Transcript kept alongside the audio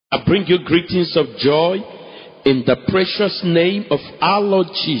I bring you greetings of joy in the precious name of our Lord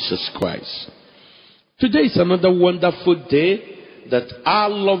Jesus Christ. Today is another wonderful day that our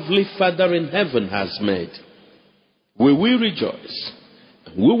lovely Father in heaven has made. We will rejoice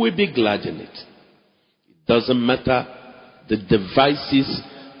and we will be glad in it. It doesn't matter the devices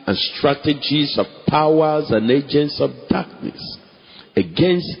and strategies of powers and agents of darkness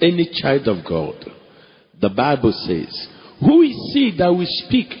against any child of God. The Bible says, who is he that will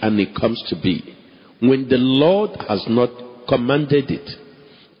speak and it comes to be, when the Lord has not commanded it?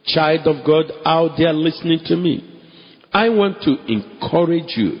 Child of God out there listening to me, I want to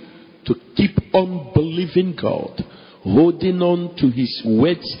encourage you to keep on believing God, holding on to his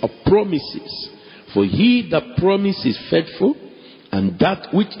words of promises. For he that promised is faithful, and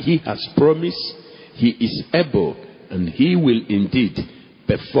that which he has promised, he is able, and he will indeed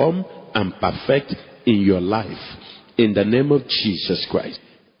perform and perfect in your life. In the name of Jesus Christ.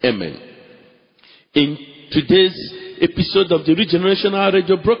 Amen. In today's episode of the Regeneration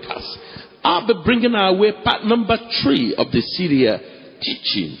radio broadcast, I'll be bringing our way part number 3 of the Syria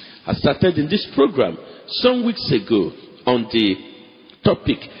teaching. I started in this program some weeks ago on the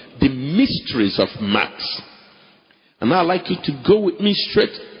topic, the mysteries of Max. And I'd like you to go with me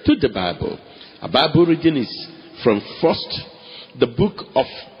straight to the Bible. Our Bible reading is from first, the book of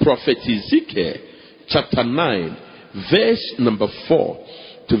Prophet Ezekiel, chapter 9, verse number 4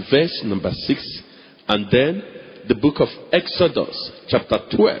 to verse number 6. And then the book of Exodus, chapter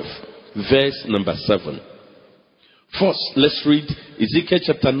 12, verse number 7. First, let's read Ezekiel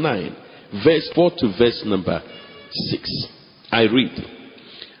chapter 9, verse 4 to verse number 6. I read.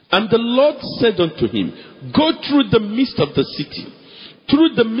 And the Lord said unto him, go through the midst of the city,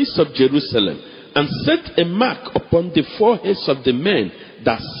 through the midst of Jerusalem, and set a mark upon the foreheads of the men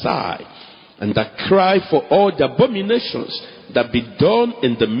that sigh, and that cry for all the abominations that be done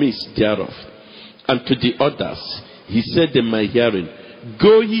in the midst thereof. And to the others he said in my hearing,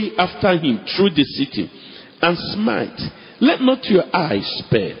 go ye after him through the city, and smite. Let not your eyes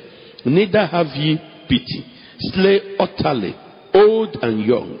spare, neither have ye pity. Slay utterly old and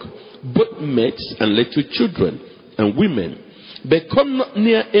young, both maids and little children and women. But come not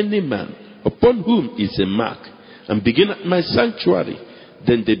near any man upon whom is a mark, and begin at my sanctuary.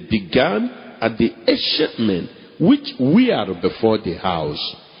 Then they began at the ancient men which we are before the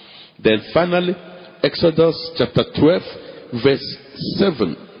house. Then finally, Exodus chapter 12, verse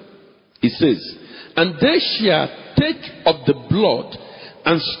 7. It says, and they shall take of the blood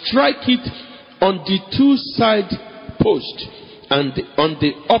and strike it on the 2 side posts and on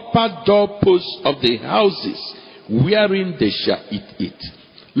the upper door posts of the houses, wherein they shall eat it.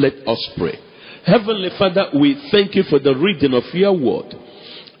 Let us pray. Heavenly Father, we thank you for the reading of your word.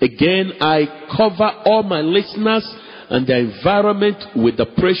 Again, I cover all my listeners and the environment with the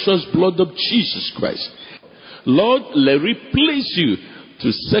precious blood of Jesus Christ. Lord, let it please you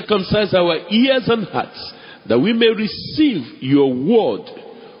to circumcise our ears and hearts, that we may receive your word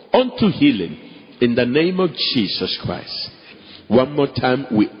unto healing in the name of Jesus Christ. One more time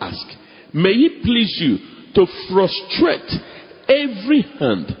we ask, may it please you to frustrate every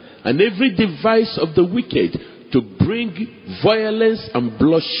hand and every device of the wicked to bring violence and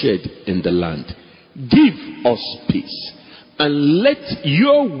bloodshed in the land. Give us peace, and let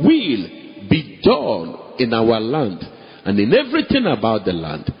your will be done in our land and in everything about the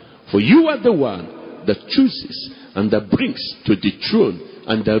land. For you are the one that chooses and that brings to the throne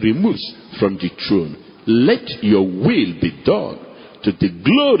and that removes from the throne. Let your will be done to the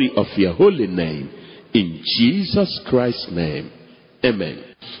glory of your holy name. In Jesus Christ's name.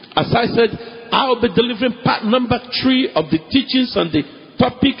 Amen. As I said, I'll be delivering part number 3 of the teachings on the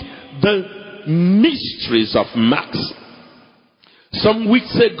topic, the mysteries of Max. Some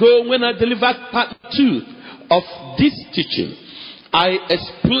weeks ago, when I delivered part 2 of this teaching, I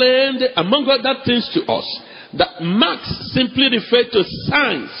explained, among other things to us, that Max simply referred to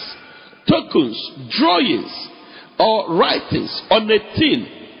signs, tokens, drawings, or writings on a thing,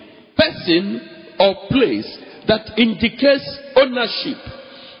 person, or place that indicates ownership,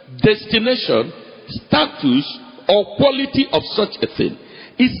 destination, status, or quality of such a thing.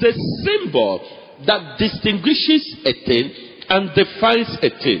 It's a symbol that distinguishes a thing and defines a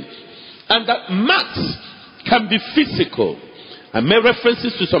thing. And that marks can be physical. I made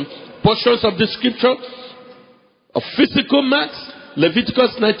references to some portions of the scripture of physical marks: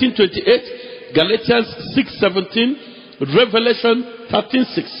 Leviticus 19:28, Galatians 6:17, Revelation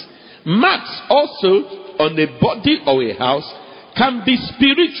 13:6. Marks also on a body or a house can be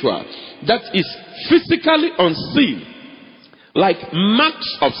spiritual, that is physically unseen, like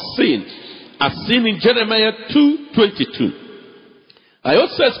marks of sin as seen in Jeremiah 2:22. I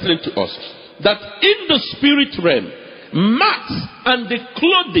also explained to us that in the spirit realm, marks and the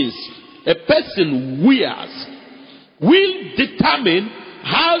clothing a person wears will determine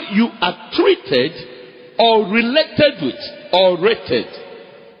how you are treated or related with or rated.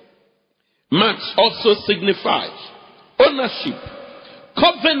 Marks also signifies ownership,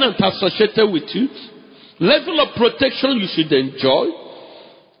 covenant associated with you, level of protection you should enjoy,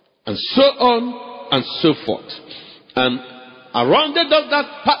 and so on and so forth. And I rounded up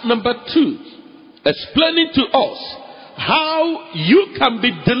that part number 2, explaining to us how you can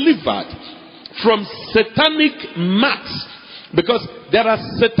be delivered from satanic marks, because there are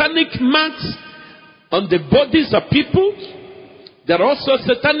satanic marks on the bodies of people. There are also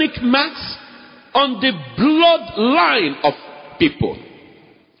satanic marks on the bloodline of people.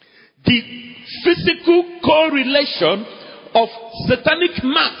 The physical correlation of satanic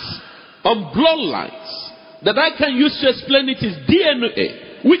marks on bloodlines that I can use to explain it is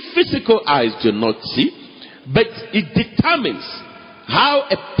DNA, which physical eyes do not see, but it determines how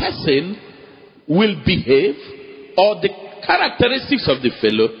a person will behave or the characteristics of the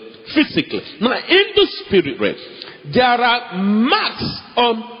fellow physically. Now, in the spirit realm, there are marks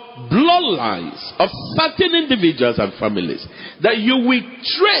on bloodlines of certain individuals and families that you will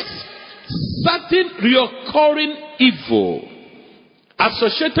trace certain recurring evil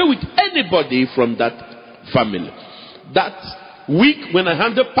associated with anybody from that family. That week, when I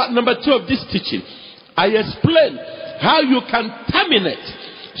handled part number 2 of this teaching, I explained how you can terminate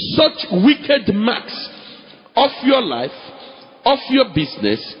such wicked marks of your life, of your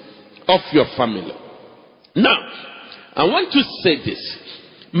business, of your family. Now, I want to say this.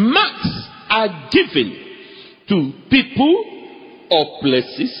 Marks are given to people or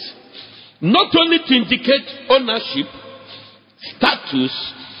places not only to indicate ownership,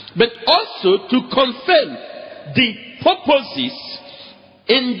 status, but also to confirm the purposes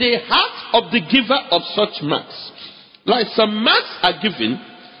in the heart of the giver of such marks. Like some marks are given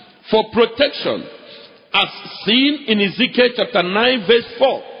for protection, as seen in Ezekiel chapter 9 verse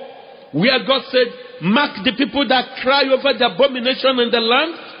 4, where God said, mark the people that cry over the abomination in the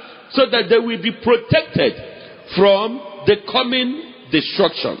land, so that they will be protected from the coming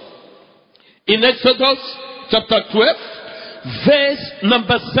destruction. In Exodus chapter 12 verse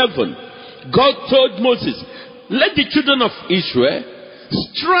number 7, God told Moses, let the children of Israel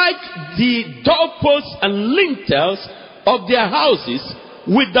strike the doorposts and lintels of their houses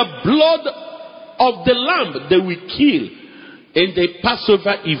with the blood of the lamb they will kill in the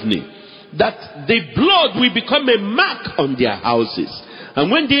Passover evening, that the blood will become a mark on their houses.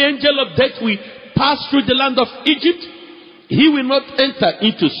 And when the angel of death will pass through the land of Egypt, he will not enter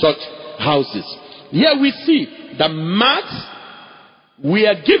into such houses. Here we see the marks we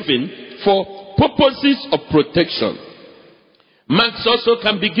are given for purposes of protection. Marks also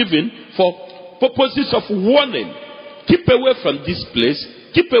can be given for purposes of warning. Keep away from this place.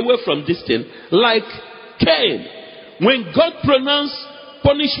 Keep away from this thing. Like Cain, when God pronounced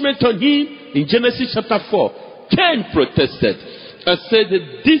punishment on him in Genesis chapter 4, Cain protested and said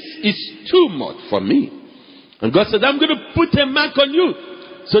that this is too much for me. And God said, I'm going to put a mark on you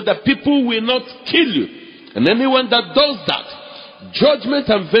so that people will not kill you. And anyone that does that, judgment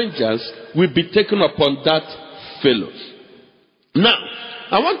and vengeance will be taken upon that fellow. Now,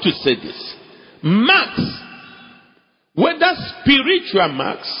 I want to say this. Marks, whether spiritual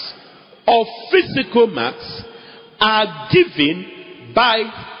marks or physical marks, are given by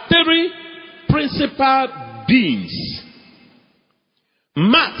 3 principal beings.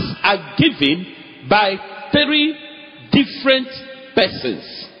 Marks are given by 3 different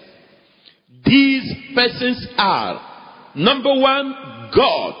persons. These persons are, number 1,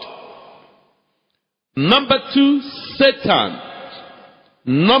 God. Number 2, Satan.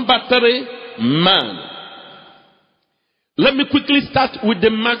 Number 3, man. Let me quickly start with the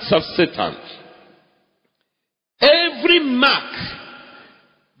marks of Satan. Every mark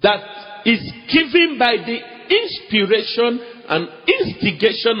that is given by the inspiration and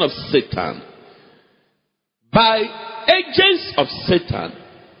instigation of Satan, by agents of Satan,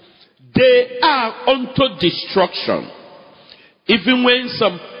 they are unto destruction. Even when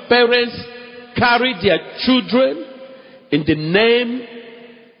some parents carry their children in the name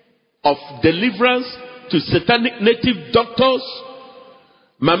of deliverance to satanic native doctors,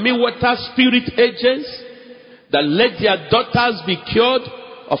 Mami Water spirit agents, that let their daughters be cured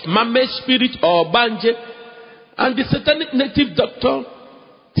of Mame spirit or Banje, and the satanic native doctor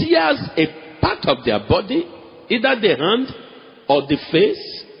tears a part of their body, either the hand or the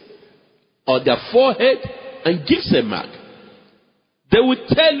face or their forehead, and gives a mark. They will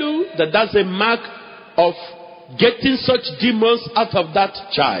tell you that that's a mark of getting such demons out of that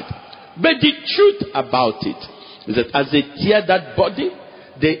child. But the truth about it is that as they tear that body,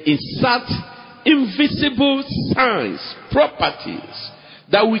 they insert invisible signs, properties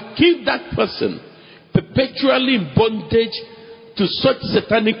that will keep that person perpetually in bondage to such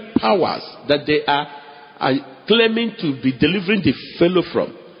satanic powers that they are claiming to be delivering the fellow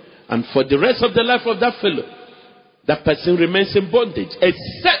from. And for the rest of the life of that fellow, that person remains in bondage,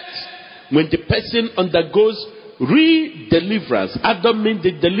 except when the person undergoes re-deliverance. I don't mean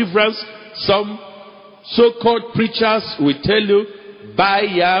the deliverance some so-called preachers will tell you, buy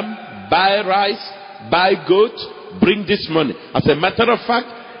yam, buy rice, buy goat, bring this money. As a matter of fact,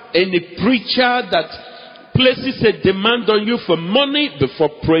 any preacher that places a demand on you for money before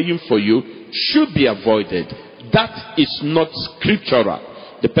praying for you should be avoided. That is not scriptural.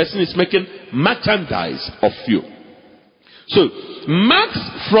 The person is making merchandise of you. So, marks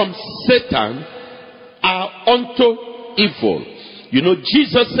from Satan are unto evil. You know,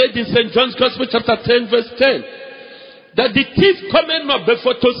 Jesus said in St. John's Gospel chapter 10 verse 10, that the thief cometh not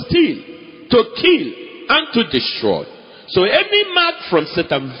before to steal, to kill, and to destroy. So any mark from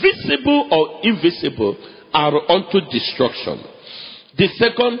Satan, visible or invisible, are unto destruction. The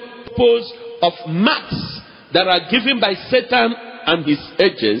second purpose of marks that are given by Satan and his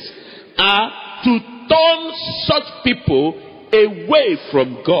agents are to turn such people away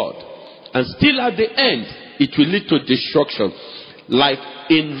from God. And still at the end, it will lead to destruction. Like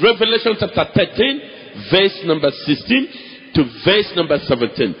in Revelation chapter 13, verse number 16 to verse number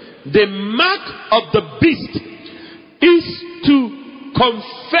 17. The mark of the beast is to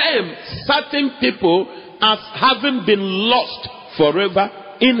confirm certain people as having been lost forever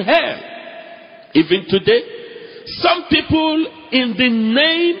in hell. Even today, some people in the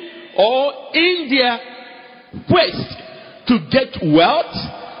name or in their quest to get wealth,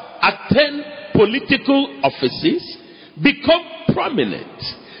 attain political offices, become prominent,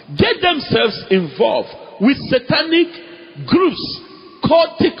 get themselves involved with satanic groups,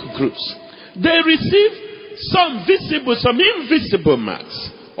 cultic groups. They receive some visible, some invisible marks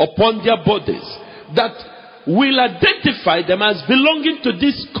upon their bodies that will identify them as belonging to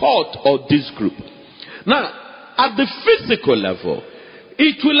this cult or this group. Now, at the physical level,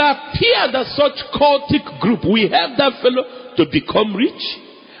 it will appear that such cultic group will help that fellow to become rich,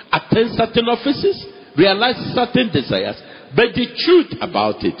 attain certain offices, realize certain desires. But the truth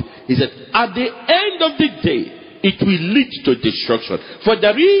about it is that at the end of the day, it will lead to destruction. For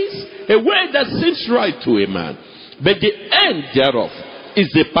there is a way that seems right to a man, but the end thereof is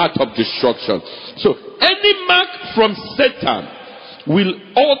the path of destruction. So any mark from Satan will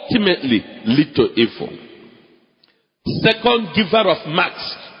ultimately lead to evil. Second giver of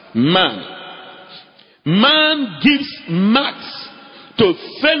marks, man. Man gives marks to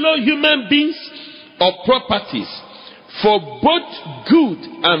fellow human beings or properties for both good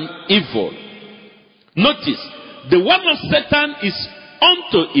and evil. Notice, the one of Satan is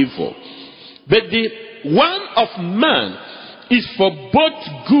unto evil, but the one of man is for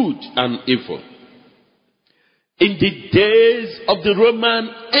both good and evil. In the days of the Roman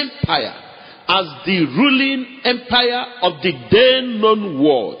Empire, as the ruling empire of the then known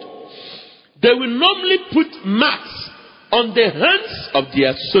world, they will normally put marks on the hands of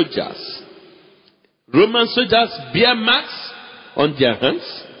their soldiers. Roman soldiers bear marks on their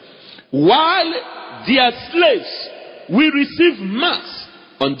hands, while their slaves will receive marks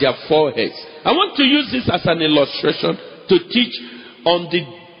on their foreheads. I want to use this as an illustration to teach on the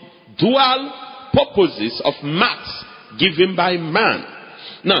dual purposes of marks given by man.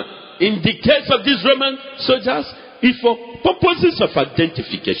 Now, in the case of these Roman soldiers, it's for purposes of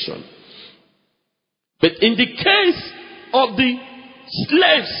identification. But in the case of the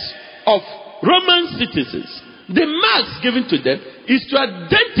slaves of Roman citizens, the marks given to them is to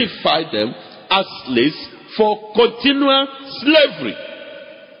identify them as slaves for continual slavery.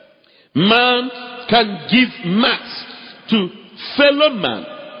 Man can give marks to fellow man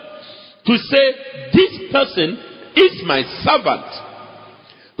to say, this person is my servant.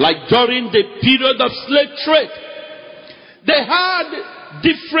 Like during the period of slave trade, they had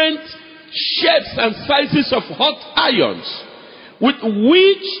different shapes and sizes of hot irons with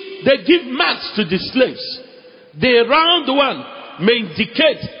which they give marks to the slaves. The round one may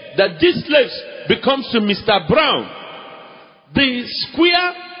indicate that these slaves belongs to Mr. Brown. The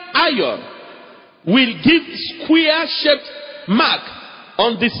square iron will give square-shaped mark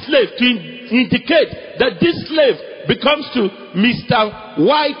on the slave to indicate that this slave becomes to Mr.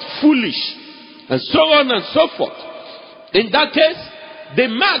 White Foolish, and so on and so forth. In that case, the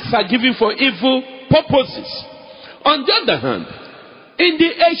marks are given for evil purposes. On the other hand, in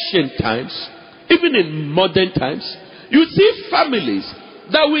the ancient times, even in modern times, you see families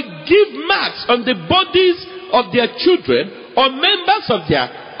that will give marks on the bodies of their children or members of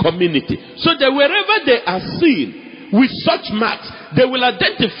their community, so that wherever they are seen with such marks, they will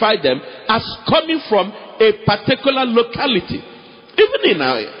identify them as coming from a particular locality. Even in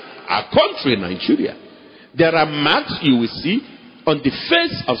our country, Nigeria, there are marks you will see on the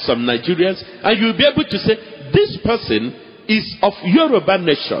face of some Nigerians, and you'll be able to say, this person is of Yoruba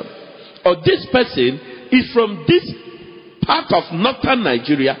nation, or this person is from this part of northern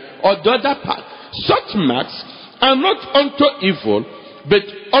Nigeria or the other part. Such marks are not unto evil, but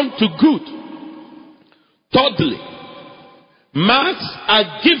unto good. Thirdly, marks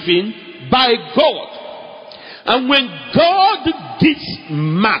are given by God. And when God gives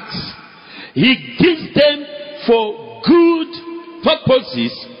marks, He gives them for good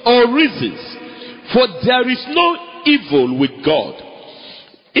purposes or reasons. For there is no evil with God.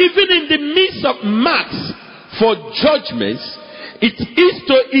 Even in the midst of marks for judgments, it is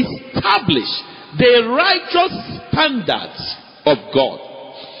to establish the righteous standards of God.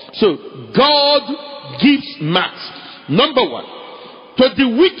 So God gives marks. Number one, to the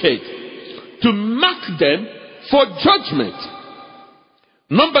wicked, to mark them for judgment.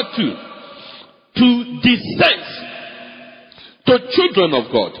 Number two, to the saints, to children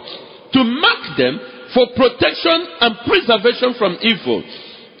of God, to mark them for protection and preservation from evil.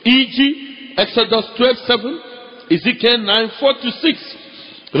 E.g., Exodus 12:7, Ezekiel 9:4-6,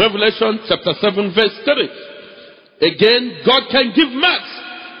 Revelation chapter 7 verse 3. Again, God can give marks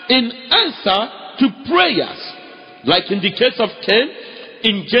in answer to prayers, like in the case of Cain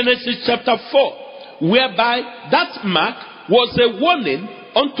in Genesis chapter 4, whereby that mark was a warning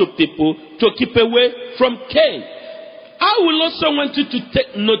unto people to keep away from Cain. I will also want you to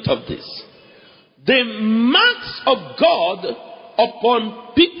take note of this. The marks of God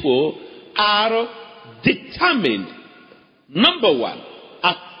upon people are determined, number one,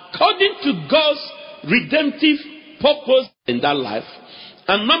 according to God's redemptive purpose in that life,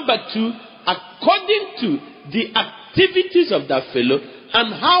 and number two, according to the activities of that fellow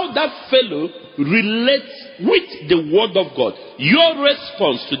and how that fellow relates with the word of God, your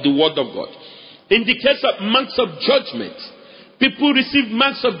response to the word of God. In the case of marks of judgment, people receive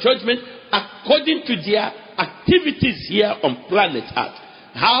marks of judgment according to their activities here on planet Earth,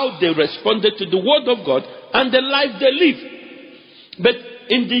 how they responded to the word of God and the life they live. But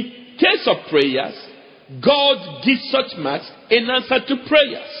in the case of prayers, God gives such marks in answer to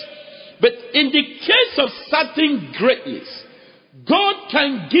prayers. But in the case of certain greatness, God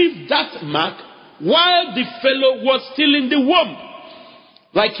can give that mark while the fellow was still in the womb.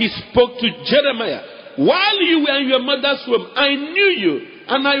 Like He spoke to Jeremiah, while you were in your mother's womb, I knew you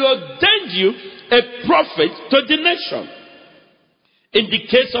and I ordained you a prophet to the nation. In the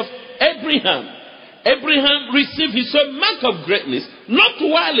case of Abraham, Abraham received his own mark of greatness, not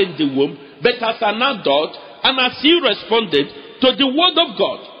while in the womb, but as an adult, and as he responded to the word of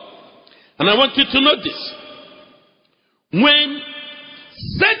God. And I want you to know this. When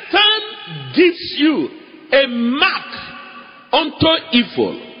Satan gives you a mark unto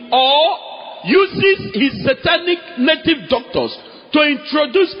evil, or uses his satanic native doctors to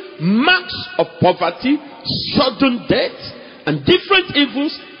introduce marks of poverty, sudden death, and different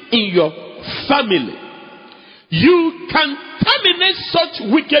evils in your family, you can terminate such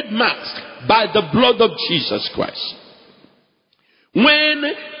wicked marks by the blood of Jesus Christ. When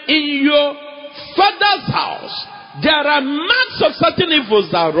in your father's house there are marks of certain evils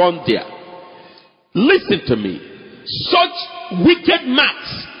that run there, listen to me, such wicked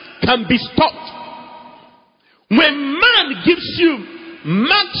marks can be stopped. When man gives you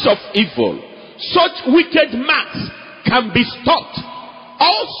marks of evil, such wicked marks can be stopped.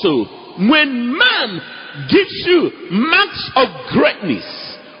 Also, when man gives you marks of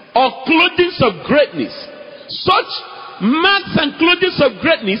greatness or clothing of greatness, such marks and clothing of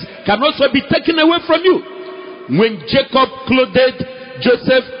greatness can also be taken away from you. When Jacob clothed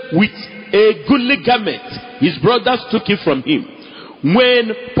Joseph with a goodly garment, his brothers took it from him. When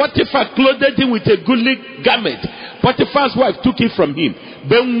Potiphar clothed him with a goodly garment, Potiphar's wife took it from him.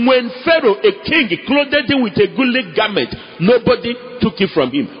 But when Pharaoh, a king, clothed him with a goodly garment, nobody took it from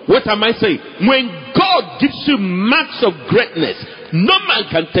him. What am I saying? When God gives you marks of greatness, no man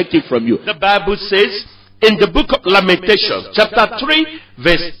can take it from you. The Bible says in the book of Lamentations, chapter 3,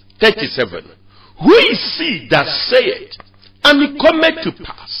 verse 37, who is he that saith, and it cometh to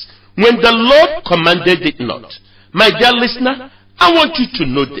pass, when the Lord commanded it not? My dear listener, I want you to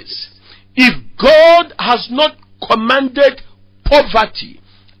know this. If God has not commanded poverty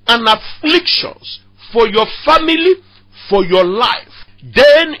and afflictions for your family, for your life,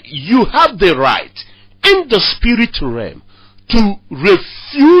 then you have the right in the spirit realm to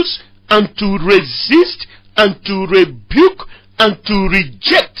refuse and to resist and to rebuke and to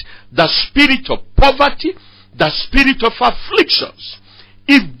reject the spirit of poverty, the spirit of afflictions.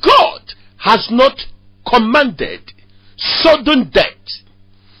 If God has not commanded sudden death,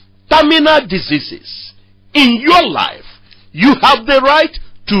 terminal diseases in your life, you have the right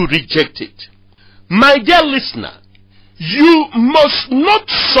to reject it. My dear listener, you must not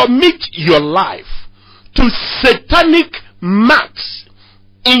submit your life to satanic marks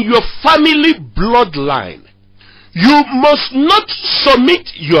in your family bloodline. You must not submit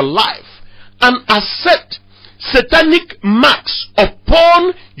your life and accept satanic marks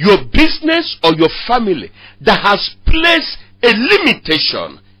upon your business or your family that has placed a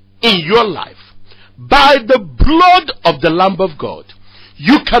limitation in your life. By the blood of the Lamb of God,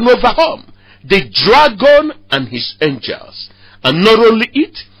 you can overcome the dragon and his angels. And not only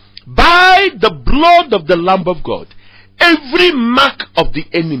it, by the blood of the Lamb of God, every mark of the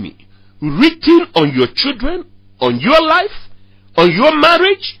enemy written on your children, on your life, on your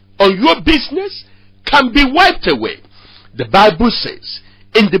marriage, on your business, can be wiped away. The Bible says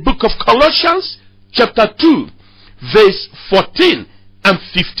in the book of Colossians chapter 2 verse 14 and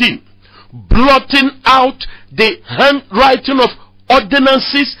 15, blotting out the handwriting of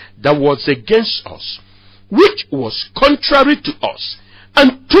ordinances that was against us, which was contrary to us,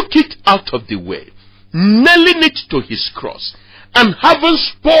 and took it out of the way, nailing it to his cross, and having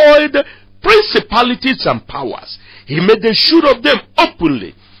spoiled principalities and powers, he made a show of them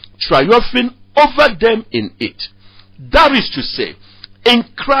openly, triumphing over them in it. That is to say, in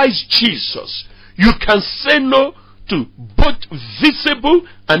Christ Jesus, you can say no to both visible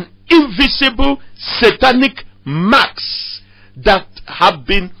and invisible satanic marks that have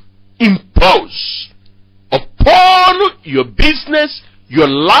been imposed upon your business, your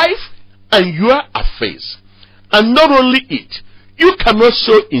life, and your affairs. And not only it, you can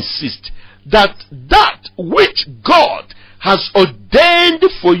also insist that that which God has ordained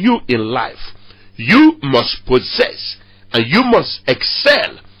for you in life, you must possess and you must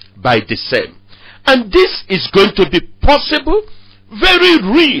excel by the same. And this is going to be possible, very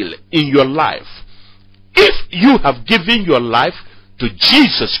real in your life, if you have given your life to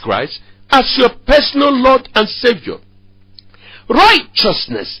Jesus Christ as your personal Lord and Savior.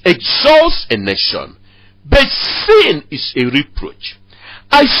 Righteousness exalts a nation, but sin is a reproach.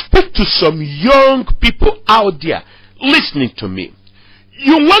 I speak to some young people out there listening to me.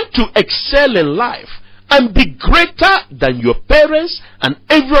 You want to excel in life and be greater than your parents and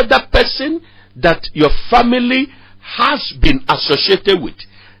every other person that your family has been associated with.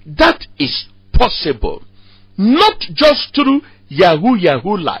 That is possible. Not just through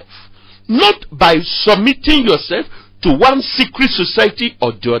Yahoo life. Not by submitting yourself to one secret society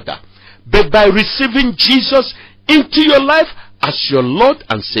or the other. But by receiving Jesus into your life as your Lord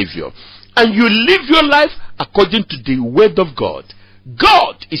and Savior. And you live your life according to the word of God.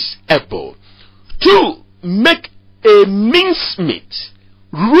 God is able to make a mincemeat,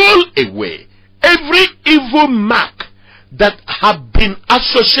 roll away every evil mark that have been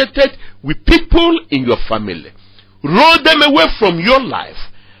associated with people in your family. Roll them away from your life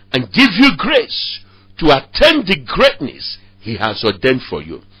and give you grace to attain the greatness he has ordained for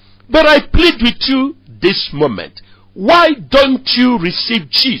you. But I plead with you this moment, why don't you receive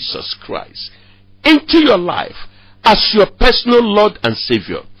Jesus Christ into your life as your personal Lord and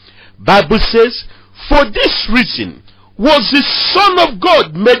Savior? Bible says, for this reason was the Son of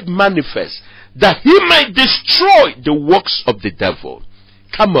God made manifest, that he might destroy the works of the devil.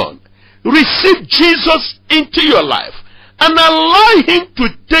 Come on, receive Jesus into your life and allow him to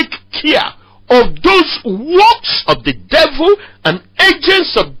take care of those works of the devil and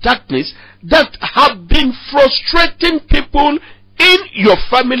agents of darkness that have been frustrating people in your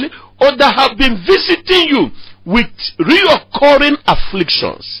family or that have been visiting you with reoccurring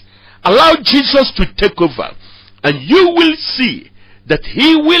afflictions. Allow Jesus to take over, and you will see that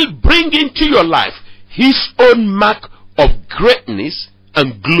he will bring into your life his own mark of greatness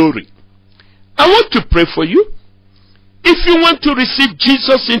and glory. I want to pray for you. If you want to receive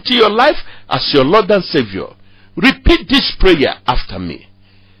Jesus into your life as your Lord and Savior, repeat this prayer after me.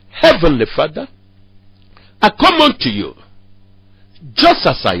 Heavenly Father, I come unto you just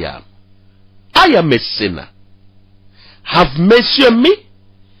as I am. I am a sinner. Have mercy on me.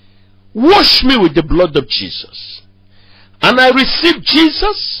 Wash me with the blood of Jesus. And I receive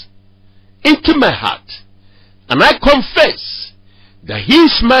Jesus into my heart. And I confess that he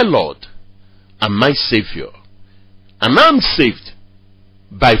is my Lord and my Savior. And I'm saved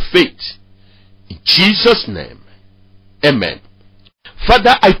by faith. In Jesus' name. Amen.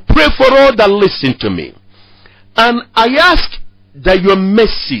 Father, I pray for all that listen to me. And I ask that your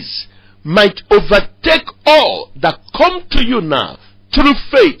mercies might overtake all that come to you now through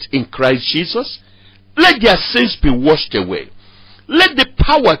faith in Christ Jesus. Let their sins be washed away. Let the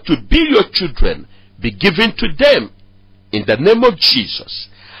power to be your children be given to them in the name of Jesus.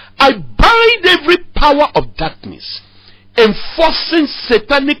 I bind every power of darkness, enforcing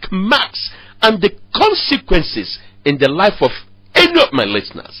satanic marks and the consequences in the life of any of my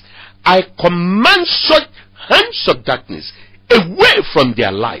listeners. I command such hands of darkness away from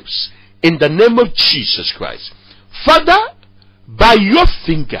their lives in the name of Jesus Christ. Father, by your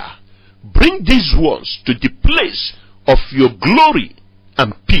finger, bring these ones to the place of your glory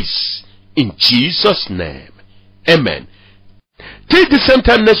and peace in Jesus' name. Amen. Till the same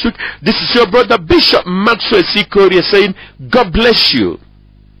time next week, this is your brother Bishop Maxwell Korie saying, God bless you.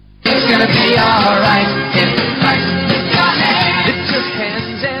 It's gonna be alright in Christ.